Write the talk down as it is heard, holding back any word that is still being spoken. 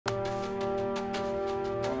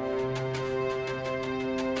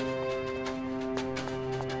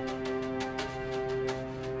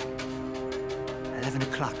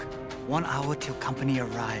1 hour till company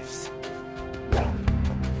arrives.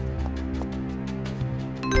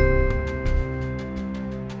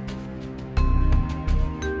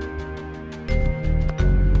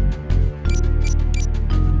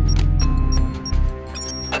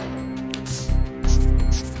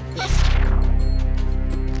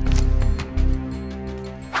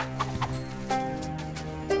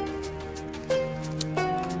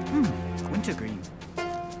 Wintergreen.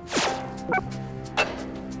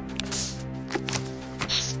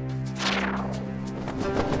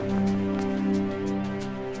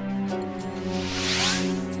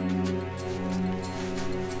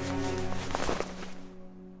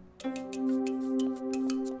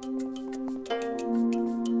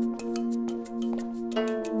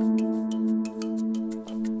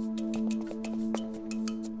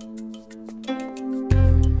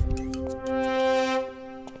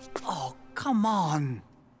 Come on.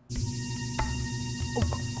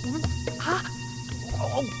 Huh?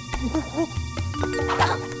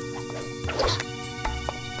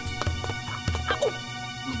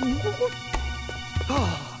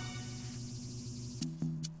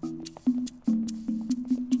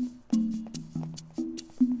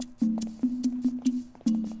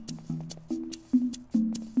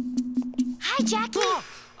 Hi, Jackie.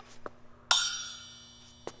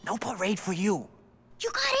 No parade for you. You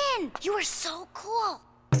got in! You are so cool!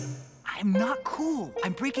 I'm not cool.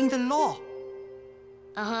 I'm breaking the law.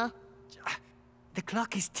 Uh-huh. The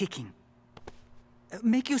clock is ticking.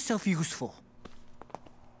 Make yourself useful.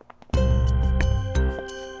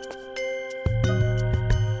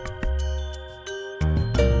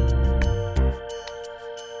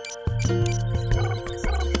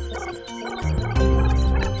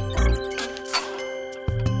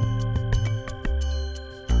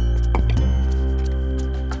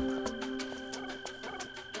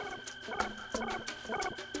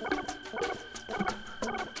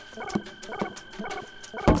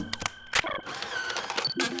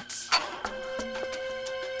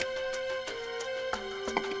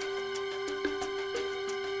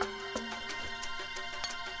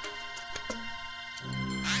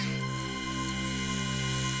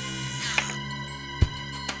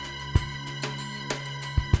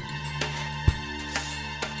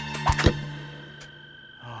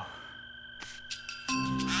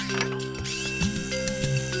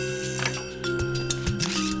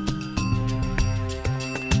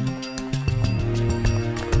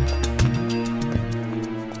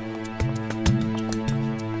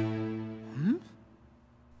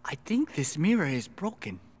 I think this mirror is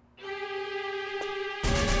broken.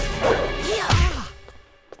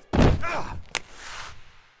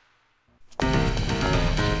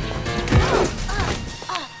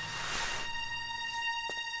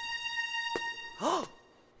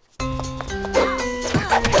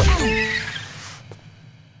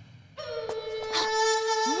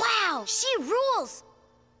 Wow, she rules!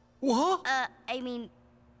 What? I mean,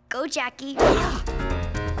 go, Jackie.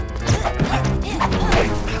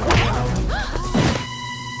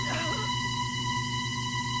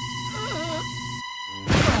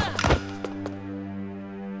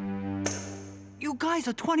 You guys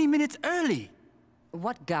are 20 minutes early.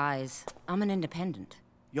 What guys? I'm an independent.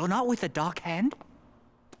 You're not with the Dark Hand?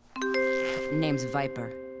 Name's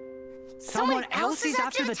Viper. Someone else is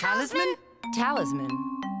after the talisman? Talisman?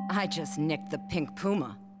 I just nicked the pink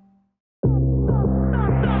puma.